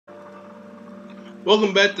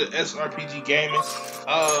Welcome back to SRPG Gaming.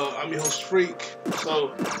 I'm your host Freak.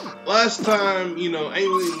 So last time, ain't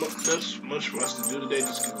really much for us to do today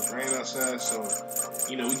just because it's raining outside. So,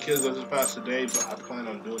 we could go to the past today, but I plan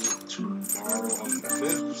on doing it tomorrow on the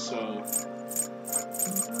 5th. So,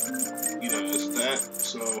 it's that.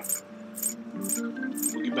 So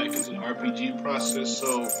we'll get back into the RPG process.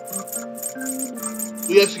 So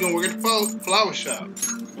we actually gonna work at the flower shop.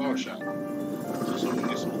 So we can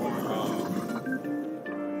get some more.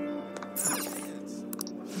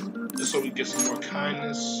 Just so we get some more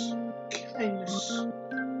kindness.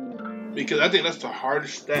 Because I think that's the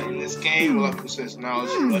hardest stat in this game. A lot of people say it's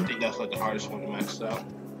knowledge, but I think that's like the hardest one to max out.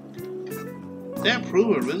 That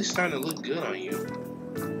prover really starting to look good on you.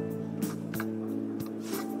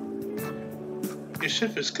 Your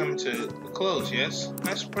shift is coming to a close, yes?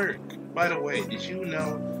 Nice work. By the way, did you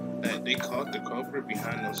know that they caught the culprit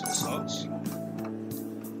behind those assaults?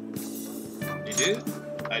 They did?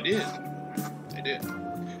 I did.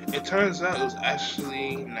 It turns out it was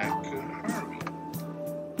actually Nakahari.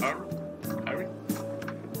 Hari?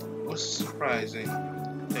 What's surprising?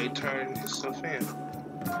 They turned his stuff in.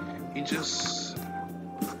 He just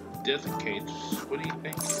defecates. What do you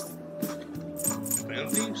think? Fan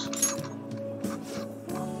thieves?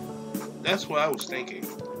 That's what I was thinking.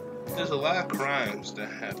 There's a lot of crimes that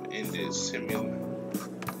have ended similarly.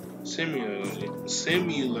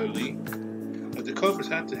 But the culprits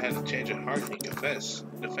have to have a change of heart and confess.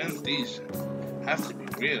 The fan thieves have to be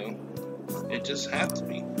real. It just have to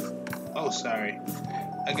be. Oh, sorry.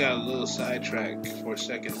 I got a little sidetracked for a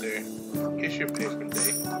second there. Here's your paper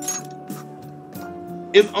day.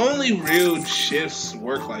 If only real shifts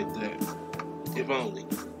work like that. If only.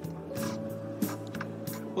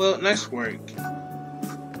 Well, nice work.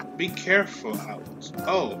 Be careful out.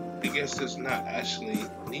 Oh, I guess it's not actually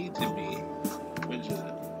need to be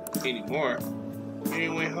vigilant anymore. You're on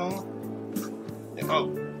your way home?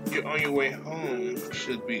 Oh, you're on your way home.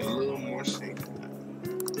 Should be a little more safe now.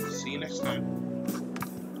 See you next time.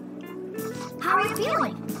 How are you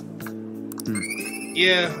feeling?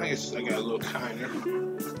 Yeah, I guess I got a little kinder.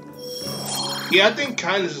 Yeah, I think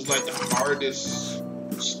kindness is like the hardest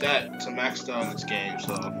stat to max out in this game.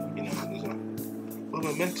 So, there's a little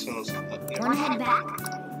mementos. Wanna head back?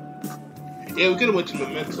 Yeah, we could have went to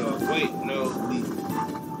mementos. Wait, no,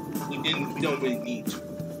 we didn't. We don't really need to.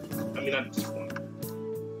 I mean, not at this point.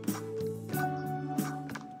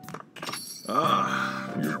 Ah,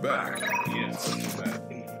 you're back. Yeah, I'm back.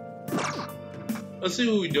 Let's see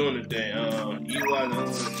what we're doing today. Eli, the only one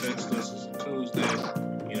that texted us is Tuesday.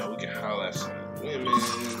 We can holler at some women.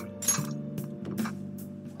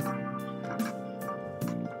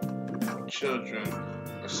 Children,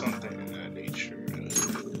 or something in that nature.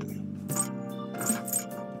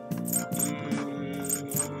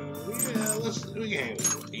 We can hang with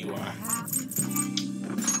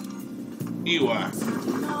EY.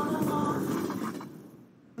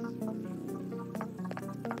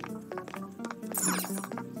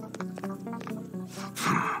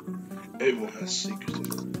 Everyone has secrets.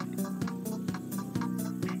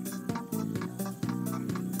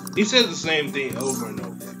 He says the same thing over and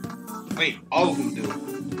over. Wait, all of them do.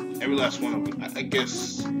 Every last one of them. I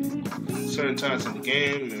guess certain times in the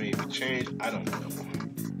game, it may be changed. I don't know.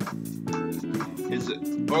 Is it?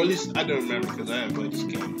 Or at least I don't remember because I haven't played this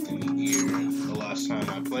game in a year. The last time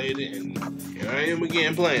I played it, and here I am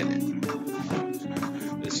again playing it.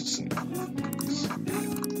 This is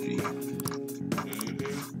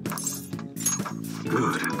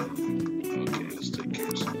Good. Okay, let's take care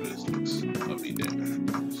of some business. I'll be there.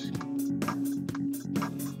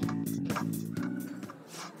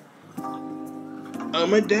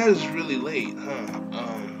 My dad is really late, huh?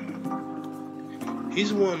 He's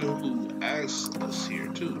the one who asked us here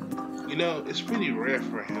too. It's pretty rare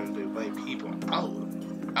for him to invite people out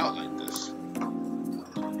like this.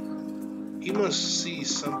 He must see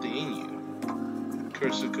something in you,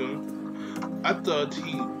 Kursuku. I thought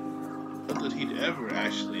he'd ever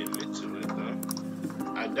actually admit to it, though.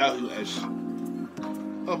 I doubt he'll actually.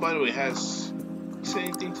 Oh, by the way, has he said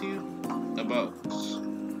anything to you about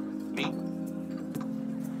me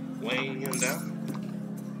weighing him down?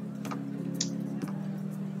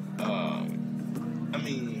 I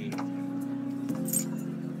mean,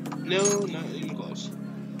 no, not even close.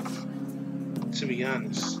 To be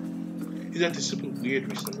honest, he's acting super weird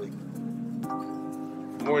recently.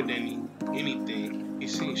 More than anything, he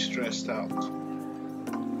seems stressed out.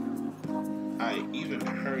 I even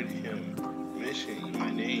heard him mention my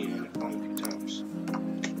name on the phone a few times.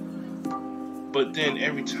 But then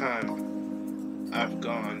every time I've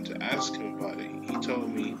gone to ask him about it, he told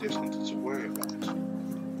me there's nothing to worry about.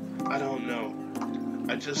 I don't know.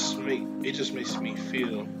 it just makes me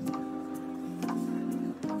feel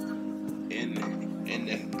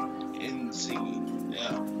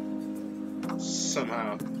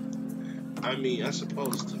somehow. I mean, I'm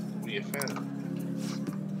supposed to be a family.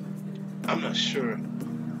 I'm not sure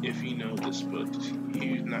if you know this, but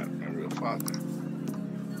he's not my real father.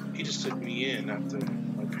 He just took me in after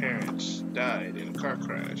my parents died in a car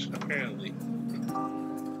crash. Apparently,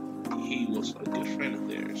 he was a good friend of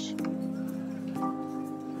theirs.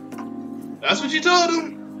 That's what you told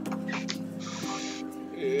him?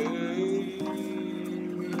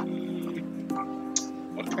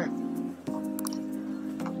 Okay.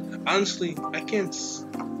 Honestly, I can't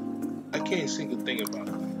single thing about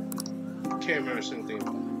it. Can't remember a single thing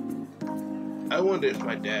about it. I wonder if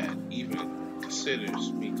my dad even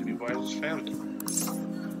considers me to be part of his family.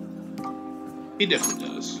 He definitely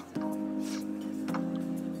does.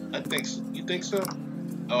 I think so. You think so?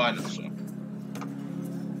 Oh, I know so.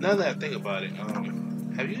 Now that I think about it,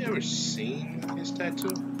 have you ever seen his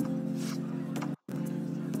tattoo?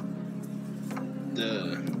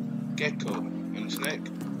 The gecko on his neck.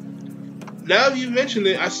 Now you mention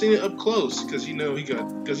it, I seen it up close because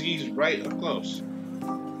he's right up close. I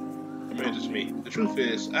mean, just me. The truth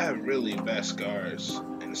is, I have really bad scars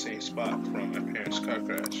in the same spot from my parents' car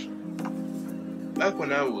crash. Back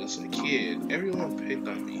when I was a kid, everyone picked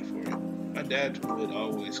on me for it. My dad would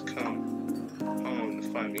always come home to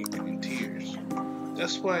find me in tears.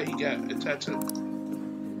 That's why he got a tattoo.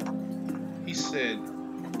 He said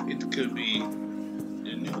it could be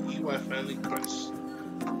the new EY family crest.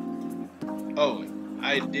 Oh,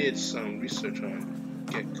 I did some research on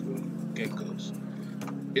geckos.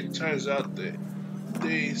 It turns out that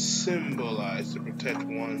they symbolize to protect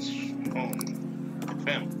one's home and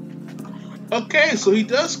family. Okay, so he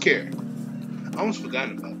does care. I almost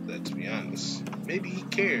forgotten about that, to be honest. Maybe he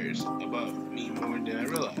cares about me more than I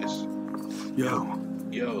realize.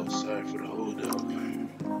 Yo, sorry for the hold up.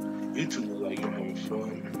 You two look like you're having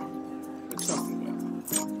fun. What are you talking about?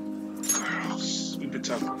 Girls. We've been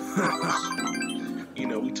talking about girls. You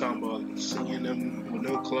know, we talking about seeing them with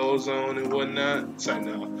no clothes on and whatnot. It's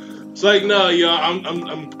like no, yo,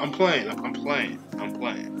 I'm playing.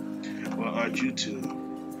 Well, aren't you two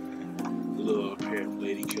little pair of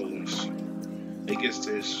lady killers? I guess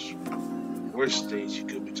there's worse things you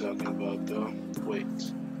could be talking about, though. Wait,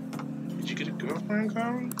 did you get a girlfriend,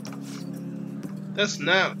 Carl? That's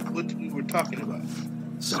not what we were talking about.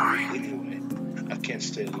 Sorry. Anyway, I can't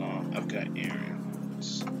stay long. I've got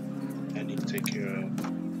errands I need to take care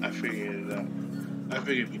of. I figured it out. I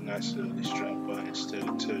figured it'd be nice to at least drop by instead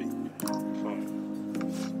of tell you on the phone.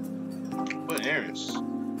 What errands?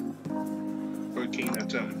 Or can you not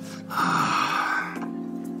tell me?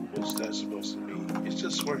 What's that supposed to mean? It's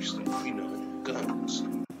just work stuff, you know, guns,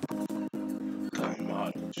 gun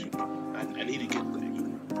models, you know. I need to get that, you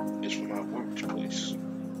know. It's from my workplace.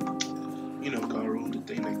 You know, Garu, the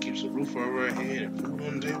thing that keeps a roof over our head and food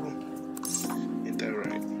on the table. Ain't that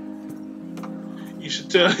right? You should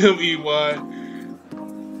tell him, EY.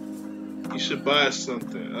 You should buy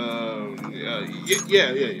something. Yeah.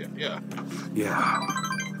 Yeah.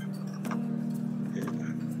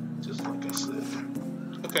 Just like I said.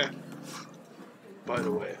 Okay. By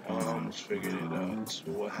the way, I almost figured it out.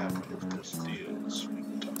 So what happened with those deals we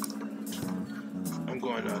were talking about? I'm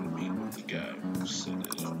going out to meet with the guy who set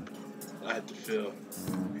it up. I had to fill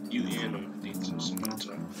you in on the details of my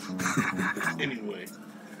time. Anyway,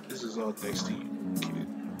 this is all thanks to you, kid.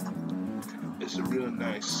 It's a real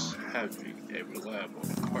nice having a reliable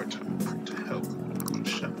part-timer to help on the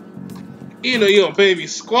shop. You know you don't pay me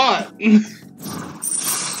squat.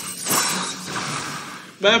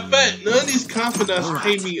 Matter of fact, none of these confidants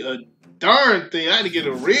pay me a darn thing. I had to get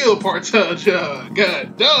a real part-time job.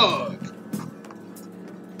 God dog.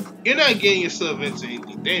 You're not getting yourself into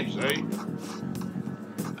anything dangerous, right?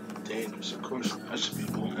 Dangerous, of course. I should be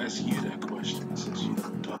the one asking you that question since you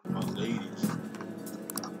talk about ladies.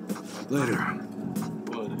 Later.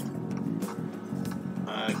 What?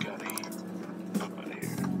 I gotta eat. I'm out of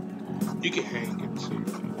here. You can hang into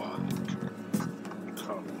your wallet,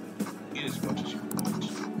 Carl. Eat as much as you want.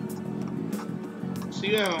 See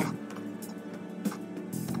you at home.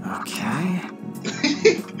 Okay.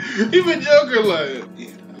 Even Joker like,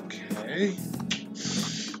 yeah, okay.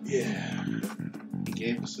 Yeah. He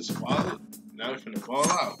gave us his wallet. Now we're finna ball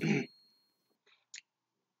out.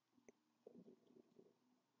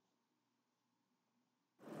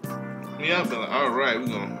 Yeah, I've been like, alright, we're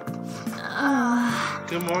gonna.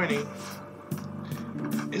 Good morning.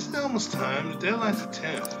 Isn't it almost time? The deadline's the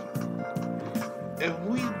 10th. If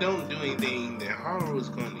we don't do anything, then Haru is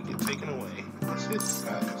going to get taken away. That's his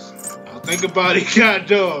palace. Think about it, God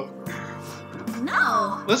dog.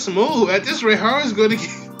 No. Let's move. At this rate, Haru's gonna get.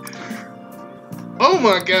 Oh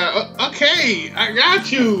my God. Okay, I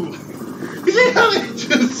got you. You see how they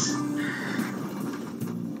just.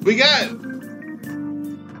 We got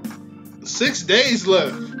 6 days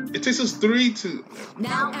left. It takes us 3 to.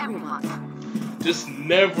 Now everyone. Just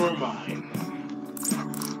never mind.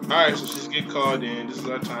 Alright, so just get called in. This is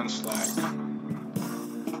our time to slack.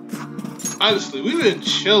 Honestly, we've been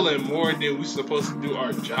chilling more than we're supposed to do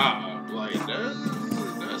our job. Like,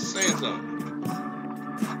 that's saying something.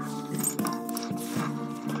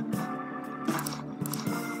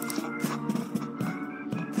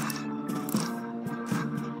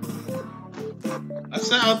 I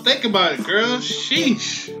said I'll think about it, girl.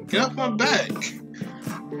 Sheesh. Get off my back.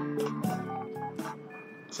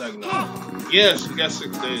 Second. Yes, we got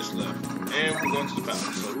 6 days left. And we're going to the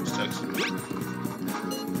palace. So who's texting me?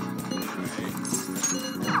 Alright.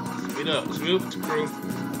 Meet up. Let's move to crew.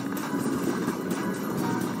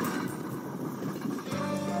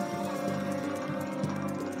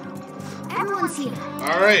 Everyone's here.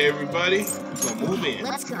 Alright, everybody. We're going to move in.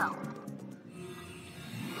 Let's go.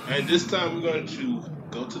 And this time we're going to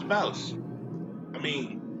go to the palace. I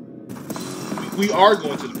mean, we are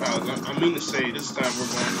going to the palace. I mean to say this time we're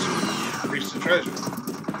going to reach the treasure.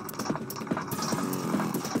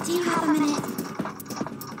 Do you have a minute?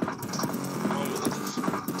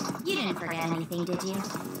 You didn't forget anything, did you?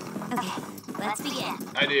 Okay, let's begin.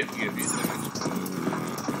 I did forgive you things.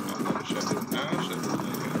 I'm going to shut it down.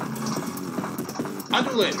 I'll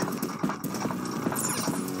do later.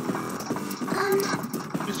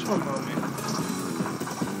 Just one moment.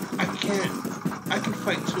 I can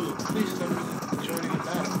fight too. Please let me join in the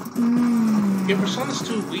battle. Your persona's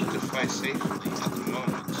too weak to fight safely at the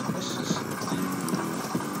moment. Let's just...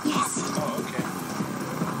 Yes. Oh, okay.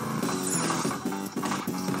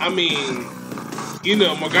 I mean, you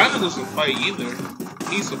know, Morgana doesn't fight either.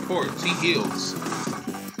 He supports, he heals.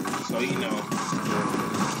 So, you know.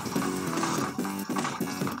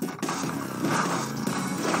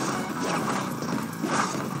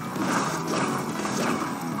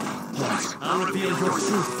 I'll reveal your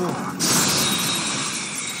true form.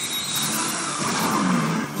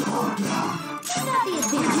 Not the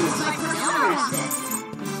advantage my persona of this.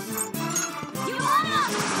 You want up?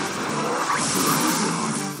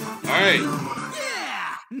 Alright.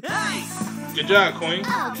 Yeah! Nice! Good job, Queen.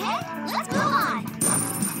 Okay, let's go on.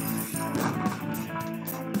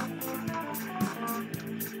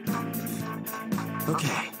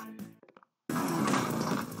 Okay.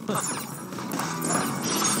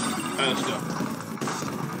 Alright, let's go.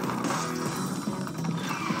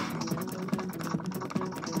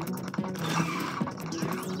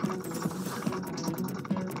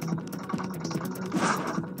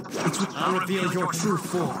 I'll reveal your true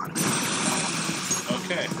form.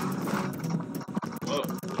 Okay. Well,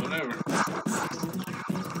 whatever.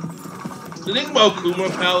 The thing about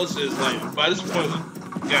Okumura Palace is, like, by this point,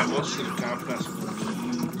 we got most of the complex we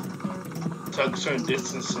need to a certain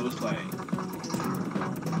distance, so it's like...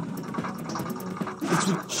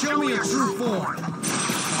 Show me your true form.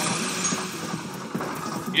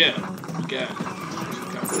 Yeah, we got it.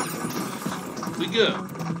 We good.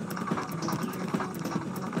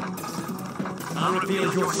 I'll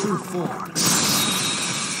reveal your true form.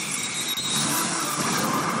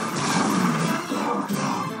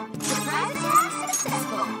 Surprise attack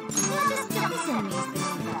successful. We'll just dump this enemies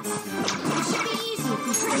beneath us. It should be easy if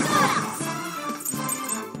we turn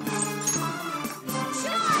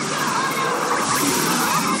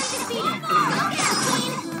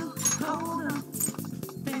someone else.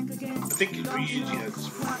 I think Ryuji has this.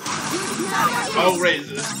 Oh,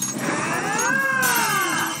 raises.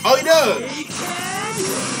 Oh, he does!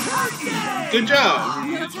 Good job!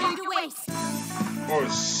 No time to waste. Or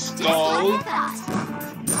skull.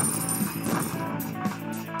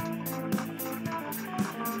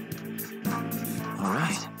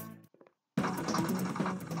 Alright.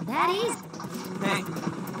 That easy. Hey.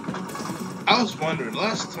 I was wondering,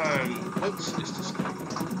 last time, what is this called?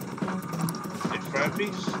 A fried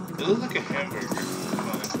piece? It looks like a hamburger.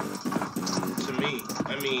 But to me,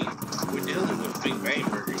 I mean, we're dealing with Big Bang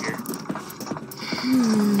Burger here.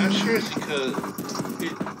 I'm sure it's because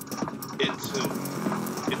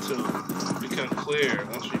it'll become clear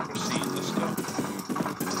once we proceed. Let's go.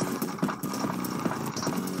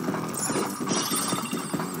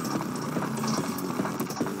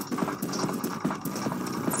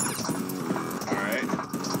 Alright.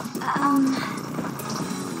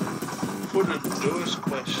 For the door's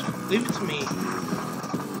question, leave it to me.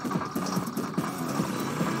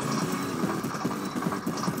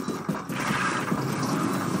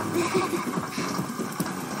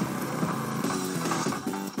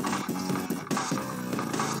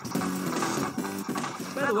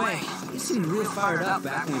 the way, you seemed real fired up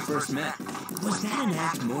back when we first met. Was that an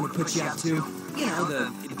act Mona put you up to? You know, the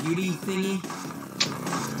beauty thingy?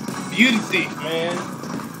 Beauty thief, man.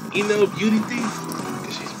 You know beauty thief?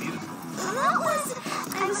 Because she's beautiful.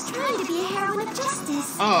 I was trying to be a heroine of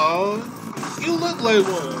justice. Oh, you look like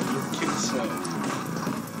one, your cute self.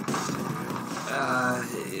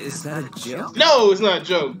 Is that a joke? No, it's not a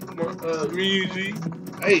joke. Ryuji,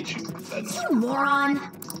 I hate you. You moron.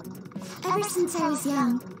 Ever since I was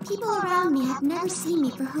young, people around me have never seen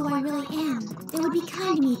me for who I really am. They would be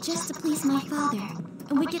kind to me just to please my father,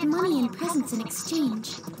 and would get money and presents in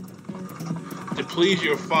exchange. To please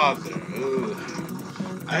your father. Ugh.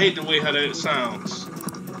 I hate the way how that sounds.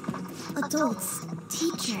 Adults,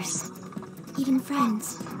 teachers, even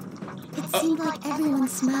friends. It seemed like everyone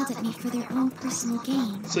smiled at me for their own personal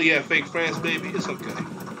gain. So you have fake friends, baby? It's okay.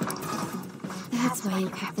 That's why you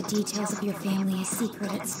kept the details of your family a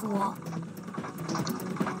secret at school.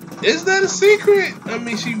 Is that a secret? I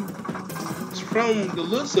mean, from the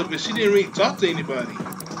looks of it, she didn't really talk to anybody.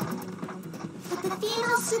 But the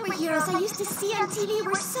female superheroes I used to see on TV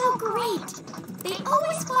were so great. They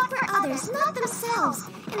always fought for others, not themselves,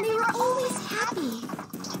 and they were always happy.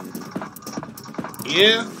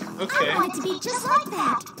 Yeah? Okay. I wanted to be just like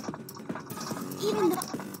that. Even the...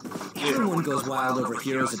 Everyone goes wild over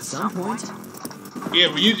heroes at some point. Yeah,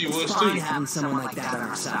 Ryuji was It's fine too. having someone like that on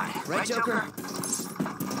our side. Right, Joker?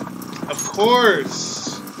 Of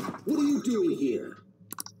course. What are you doing here?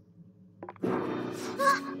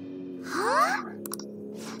 Huh?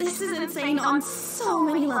 This is insane on so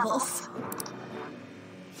many levels.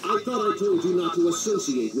 I thought I told you not to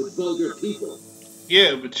associate with vulgar people.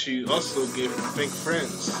 Yeah, but you also gave her fake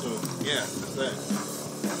friends, so yeah, that's that.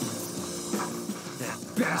 That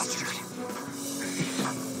bastard.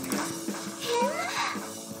 Him?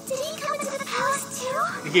 Did he come into the palace too?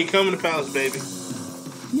 You can't come in the palace, baby.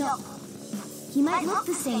 No. He might look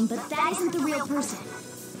the same, but that isn't the real person.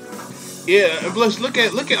 Yeah, and plus, look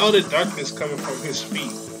at all the darkness coming from his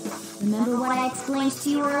feet. Remember what I explained to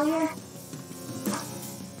you earlier?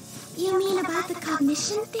 You mean about the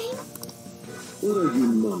cognition thing? What are you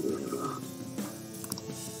mumbling about?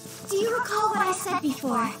 Do you recall what I said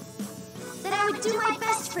before? That I would do my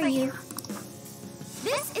best for you.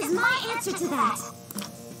 This is my answer to that.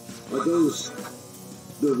 Are those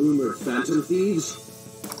the rumored phantom thieves?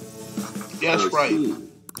 That's I right. see.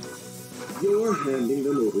 You're handing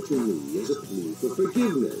them over to me as a plea for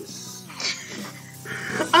forgiveness.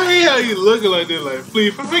 I hate how you looking like that, like,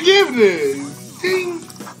 please for forgiveness. Ding.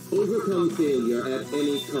 Overcome failure at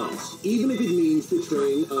any cost, even if it means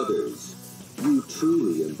betraying others. You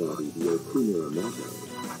truly embody the Okumura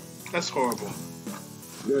motto. That's horrible.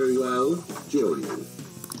 Very well, join me.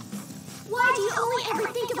 Why do you only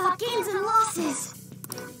ever think about gains and losses?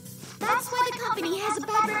 That's why the company has a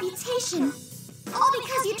bad reputation. All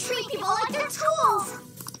because you treat people like they're tools.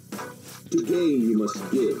 To gain, you must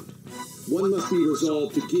give. One must be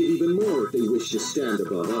resolved to give even more if they wish to stand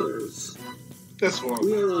above others. That's horrible.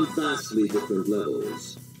 We are on vastly different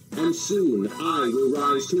levels. And soon, I will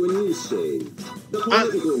rise to a new stage. The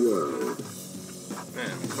political world. Man,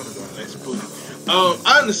 I'm talking about a nice booty.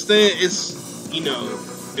 I understand it's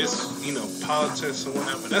politics and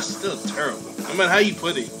whatnot, but that's still terrible. No matter how you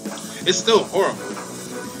put it, it's still horrible.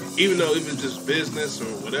 Even though if it's just business or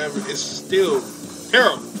whatever, it's still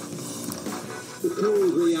terrible. The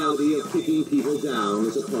cold reality of kicking people down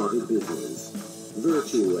is a part of business.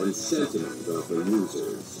 Virtue and sentiment are for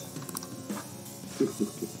losers.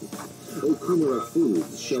 Okumura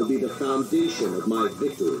Foods shall be the foundation of my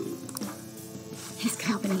victory. His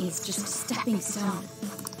company is just a stepping stone.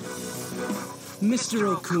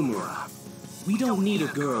 Mr. Okumura, we don't need a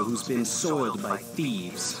girl who's been soiled by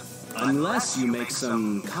thieves. Unless you make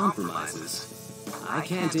some compromises. I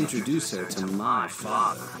can't introduce her to my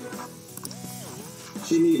father.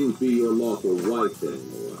 She needn't be your lawful wife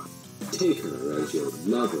anymore. Take her as your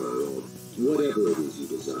lover or whatever it is you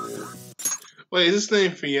desire. Wait, is this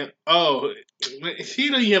name for you? Oh, she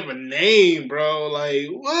don't even have a name, bro. Like,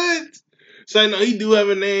 what? So I know he do have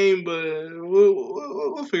a name, but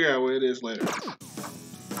we'll figure out what it is later.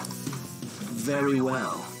 Very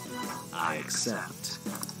well. I accept.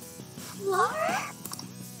 Lover?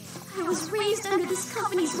 I was raised under this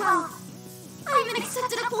company's wealth. I even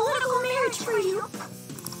accepted a political marriage for you.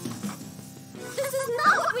 This is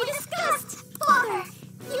not what we discussed. Father,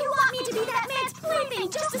 you want me to be that man's plaything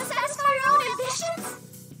just to satisfy your own ambitions?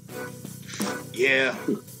 Yeah.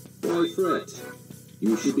 Why fret?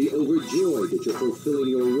 You should be overjoyed that you're fulfilling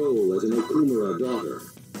your role as an Okumura daughter.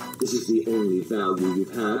 This is the only value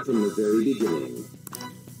you've had from the very beginning.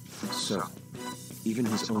 So, Even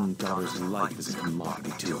his own daughter's life is a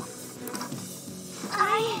commodity to him.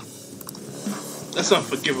 That's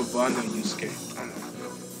unforgivable. I know you scared. I know.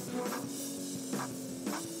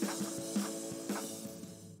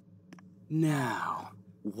 Now,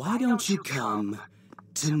 why don't you come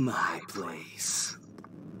to my place?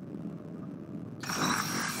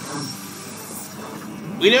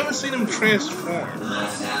 We never seen him transform.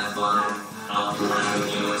 Let's have fun. I'll play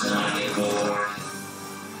with you a tiny board.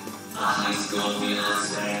 A high school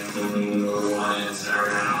fiance who wanted to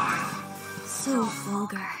ride. So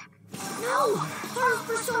vulgar. No! Haru's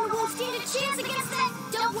persona won't stand a chance against that!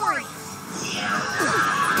 Don't worry!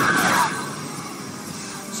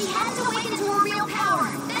 She has to awaken to her real power,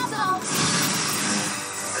 that's all!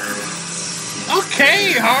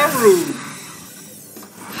 Okay, Haru!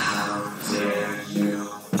 How dare you?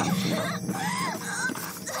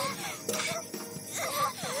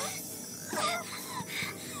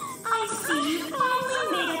 I see you finally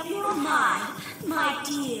made up your mind, my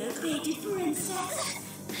dear baby princess.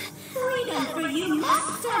 Freedom for you must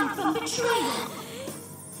stem from betrayal.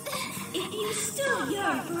 If you still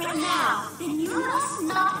yearn for it now, then you must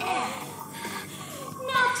not err.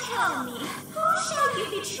 Now tell me, who shall you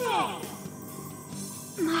betray?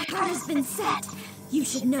 My heart has been set. You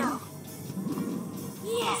should know.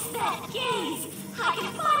 Yes, that gaze! I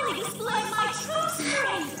can finally display my true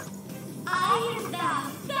strength! I am thou,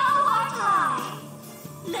 thou art I!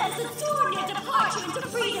 Let us adorn your departure into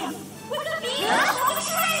freedom with the beam of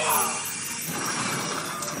betrayal!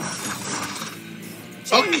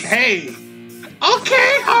 Okay!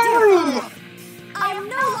 Okay, Haru! I am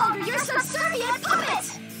no longer your subservient puppet!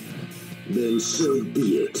 Then so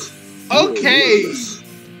be it. Okay!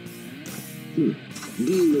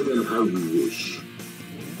 Deal with them how you wish.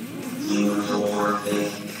 You poor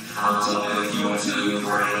thing. I'll tell you to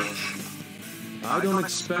break. I don't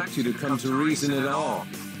expect you to come to reason at all.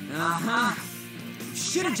 Uh-huh.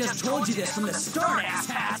 Should have just told you this from the start,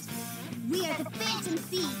 asshat. We are the Phantom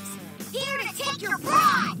Thieves, here to take your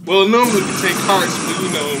bride! Well, normally we take hearts,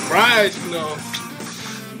 but brides,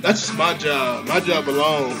 that's just my job. My job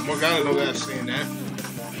alone. Morgana don't gotta say that.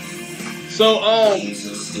 So, These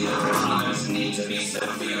who steal their mothers need to be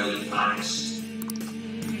severely punished.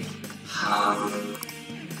 Haru.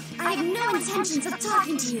 I have no intentions of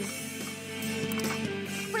talking to you.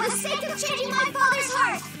 For the sake of changing my father's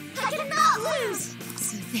heart, I cannot lose!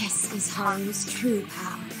 So this is Haru's true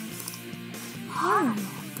power. Haru.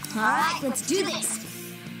 Alright, let's do this.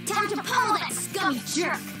 Time to pummel that scummy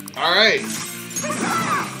jerk. alright.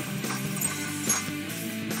 Persona!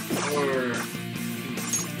 Or...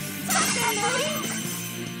 Touchdown, Melody!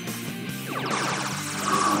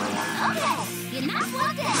 Okay, you're not slow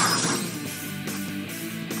down.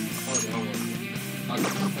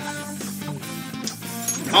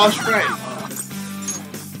 Oh, straight.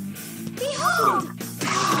 Behold!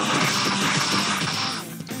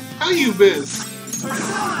 How you been?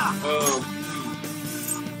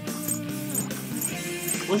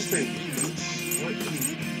 What's that? What?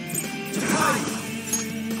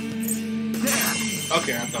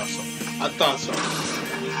 Okay, I thought so.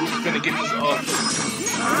 He's gonna get this off.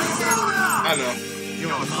 I know.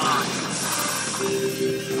 You're mine.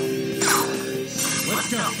 Let's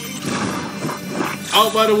go. Oh,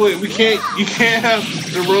 by the way, you can't have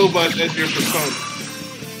the robots as your persona.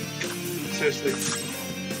 Seriously.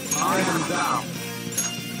 I am thou.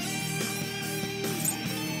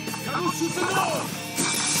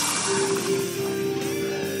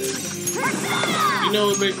 You know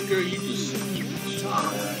what, baby girl, you just...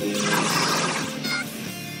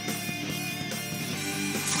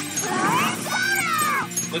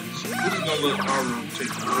 We're just gonna let Haru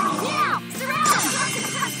take the lead. Now, surround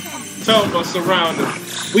them! Tell them about surround them.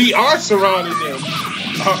 We are surrounding them.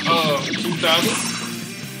 2000.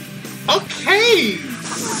 Okay!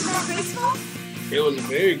 Wasn't that graceful? It was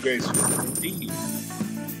very graceful indeed.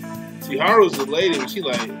 See, Haru's a lady, and she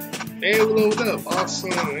like, hey, we leveled up.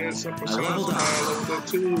 Awesome. And some personas leveled up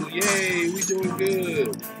too. Yay, we doing good.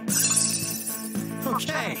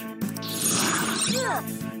 Okay. Look,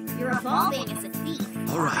 you're evolving as a thief.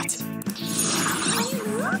 All right.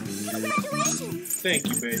 Congratulations! Thank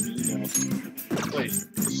you, baby. Wait.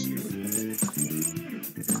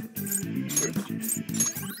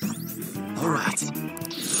 All right.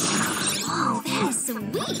 Oh, that is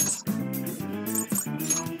sweet!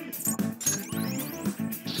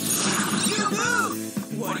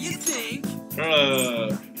 What do you think?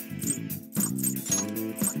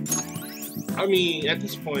 I mean, at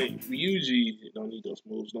this point, Ryuji don't need those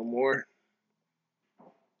moves no more.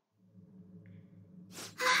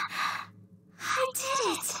 I did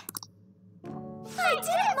it! I did it, Mona-chan! 「 I あ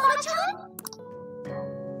did it, Mona-chan!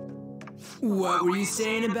 What were you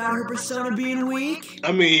saying about her persona being weak?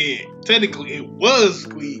 I mean, technically it was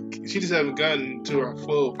weak. She just haven't gotten to her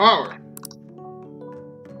full power.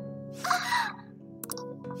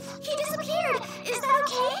 He disappeared. Is that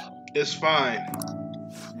okay? It's fine.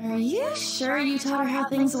 Are you sure you taught her how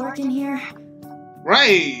things work in here?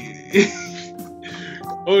 Right.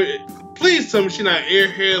 Or please tell me she's not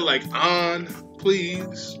airhead like An,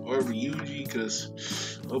 please, or Ryuji,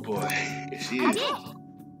 because oh boy, if she I is. did.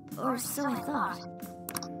 Or so I thought.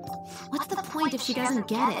 What's the point if she doesn't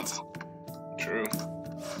get it? True.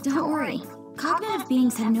 Don't worry. Cognitive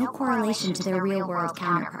beings have no correlation to their real-world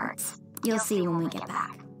counterparts. You'll see when we get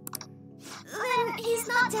back. Then he's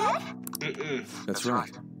not dead? Mm-mm. That's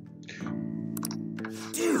right.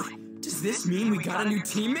 Dude, does this mean we got a new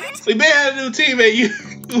teammate? We may have a new teammate. You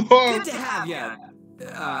are. Good to have ya.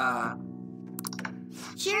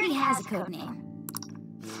 She already has a code name.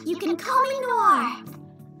 You can call me Noir.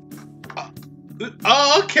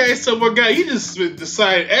 Oh, okay. So my guy, you just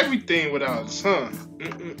decided everything without us, huh?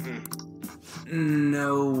 Mm-mm-mm.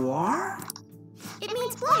 Noir? It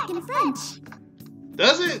means black in French.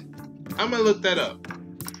 Does it? I'm gonna look that up.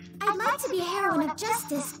 I'd like to be a heroine of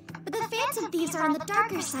justice, but the Phantom Thieves are on the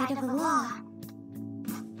darker side of the law.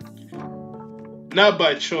 Not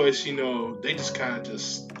by choice, you know. They just kind of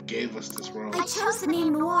just gave us this role. I chose the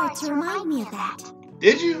name Noir to remind me of that.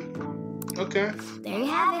 Did you? Okay. There you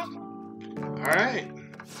have it. All right.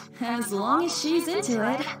 As long as she's into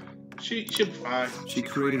it. She'll be fine. She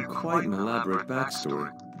created quite an elaborate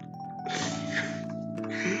backstory.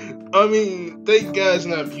 I mean, thank God it's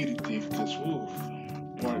not Beauty Thief, because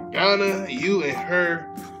Morgana, you and her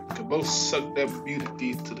could both suck that Beauty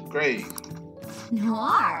Thief to the grave.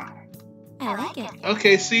 Noir. I like it.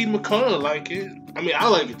 Okay, see, Makona like it. I mean, I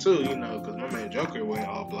like it too, you know, because my man Joker went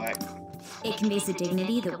all black. It conveys a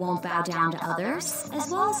dignity that won't bow down to others, as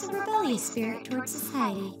well as a rebellious spirit towards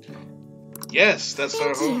society. Yes, that's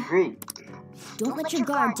our whole group. Don't let your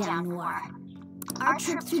guard down, Noir. Our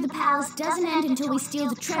trip through the palace doesn't end until we steal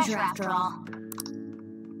the treasure after all.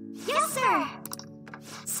 Yes, sir!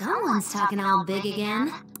 Someone's talking all big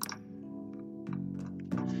again.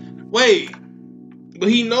 Wait, but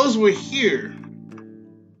he knows we're here.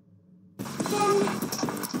 Then...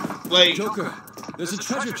 Like, Joker, there's a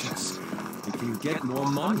treasure chest. You can get more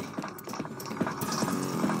money.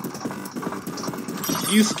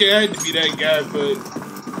 you scared to be that guy, but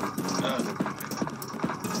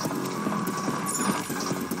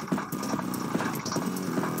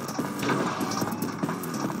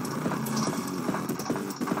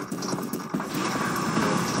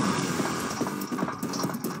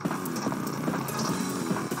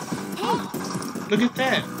look at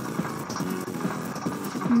that.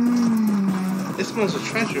 It smells a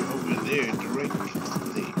treasure over there directly.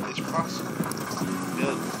 It's possible.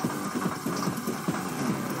 Yeah.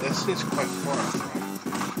 That seems quite far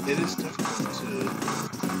from. It is difficult to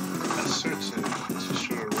ascertain to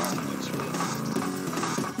sure rock that's what.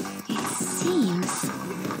 It seems...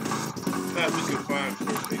 That we can find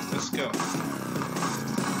perfect. Let's go.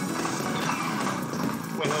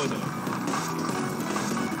 Wait, hold up.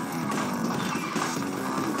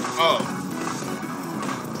 Oh.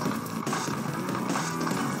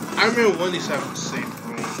 I remember one of these have a safe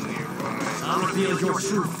room nearby. I'll reveal your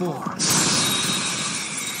true form.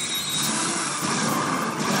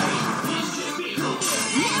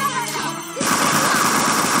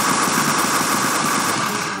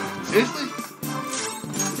 Seriously?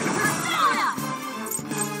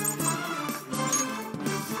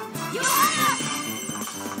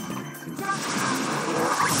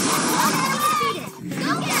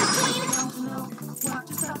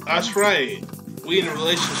 That's right. We in a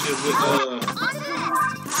relationship with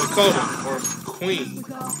Dakota or Queen.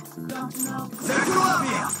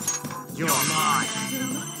 Zechariah! You're mine.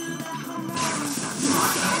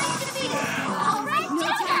 Alright, no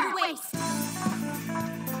time to waste.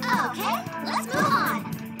 Okay, let's move on.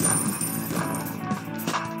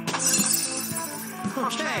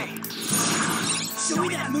 Okay. Show me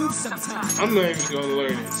that move sometime. I'm not even gonna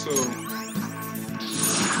learn it, so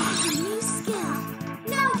A new skill.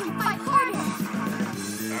 Now we can fight harder.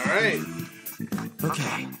 alright.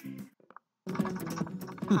 Okay.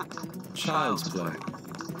 Child's play.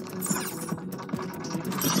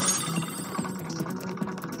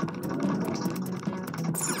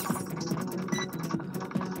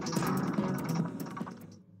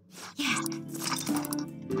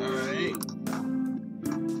 Alright.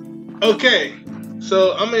 Okay.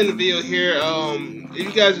 So I'm in the video here. If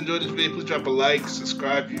you guys enjoyed this video, please drop a like,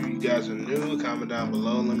 subscribe if you guys are new, comment down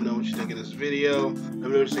below. Let me know what you think of this video. Let me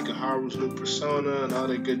know what you think of Haru's new persona and all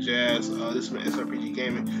that good jazz. This has been SRPG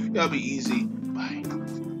Gaming. Y'all be easy. Bye.